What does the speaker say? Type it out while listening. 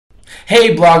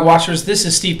Hey blog watchers, this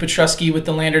is Steve Petrusky with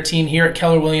the Lander team here at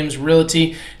Keller Williams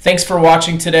Realty. Thanks for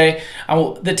watching today.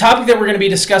 The topic that we're going to be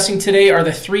discussing today are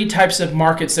the three types of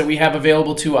markets that we have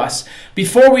available to us.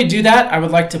 Before we do that, I would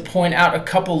like to point out a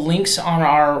couple links on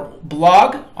our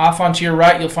blog. Off onto your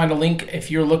right, you'll find a link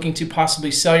if you're looking to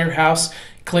possibly sell your house.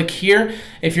 Click here.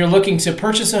 If you're looking to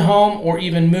purchase a home or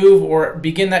even move or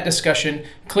begin that discussion,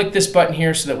 click this button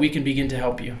here so that we can begin to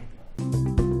help you.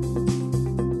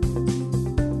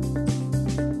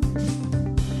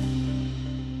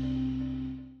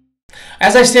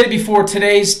 As I stated before,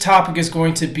 today's topic is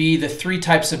going to be the three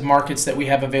types of markets that we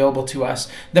have available to us.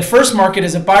 The first market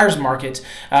is a buyer's market.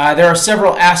 There are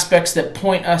several aspects that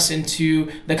point us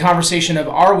into the conversation of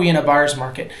are we in a buyer's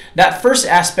market. That first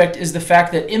aspect is the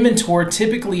fact that inventory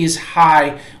typically is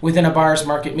high within a buyer's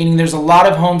market, meaning there's a lot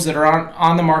of homes that are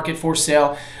on the market for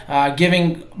sale,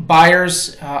 giving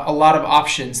buyers a lot of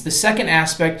options. The second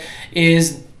aspect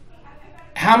is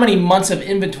how many months of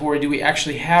inventory do we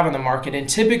actually have on the market? And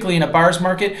typically in a buyer's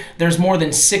market, there's more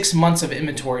than 6 months of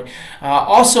inventory.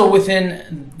 Also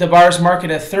within the buyer's market,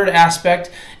 a third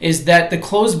aspect is that the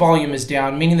closed volume is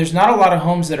down, meaning there's not a lot of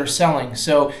homes that are selling.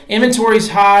 So inventory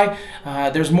is high,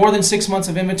 there's more than 6 months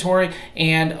of inventory,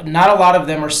 and not a lot of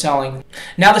them are selling.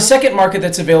 Now the second market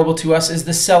that's available to us is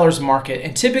the seller's market.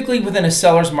 And typically within a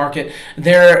seller's market,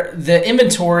 the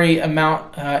inventory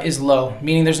amount is low,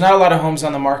 meaning there's not a lot of homes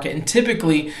on the market. And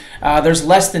typically there's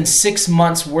less than 6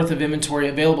 months worth of inventory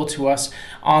available to us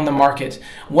on the market.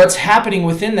 What's happening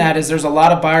within that is there's a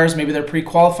lot of buyers, maybe they're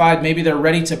pre-qualified, maybe they're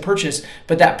ready to purchase,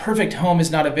 but that perfect home is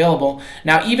not available.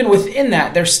 Now even within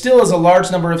that, there still is a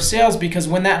large number of sales because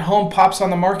when that home pops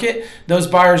on the market, those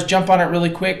buyers jump on it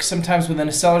really quick. Sometimes within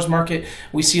a seller's market,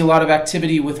 we see a lot of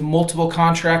activity with multiple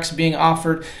contracts being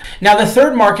offered. Now the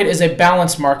third market is a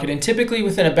balanced market, and typically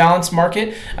within a balanced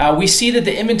market, we see that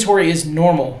the inventory is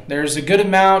normal. There's a good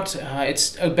amount,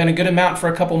 it's been a good amount for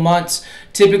a couple months.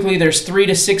 Typically there's 3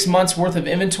 to 6 months worth of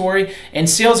inventory, and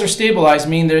sales are stabilized,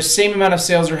 meaning there's the same amount of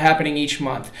sales are happening each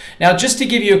month. Now just to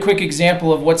give you a quick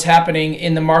example of what's happening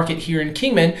in the market here in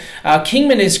Kingman,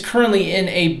 Kingman is currently in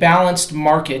a balanced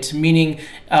market, meaning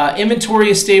inventory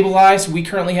is stabilized. We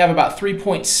currently have about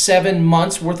 3.7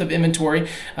 months worth of inventory.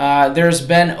 There's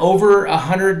been over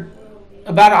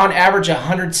about on average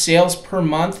 100 sales per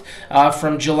month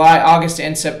from July, August,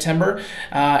 and September.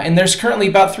 And there's currently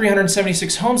about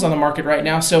 376 homes on the market right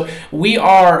now. So we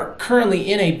are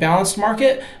currently in a balanced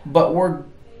market, but we're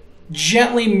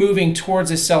gently moving towards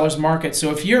a seller's market.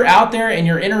 So if you're out there and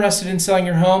you're interested in selling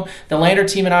your home, the Lander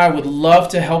team and I would love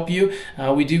to help you.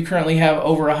 We do currently have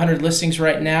over 100 listings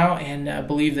right now, and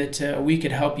believe that we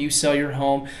could help you sell your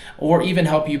home or even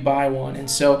help you buy one.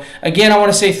 And so again, I want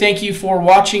to say thank you for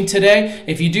watching today.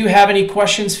 If you do have any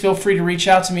questions, feel free to reach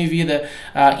out to me via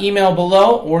the email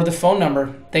below or the phone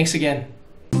number. Thanks again.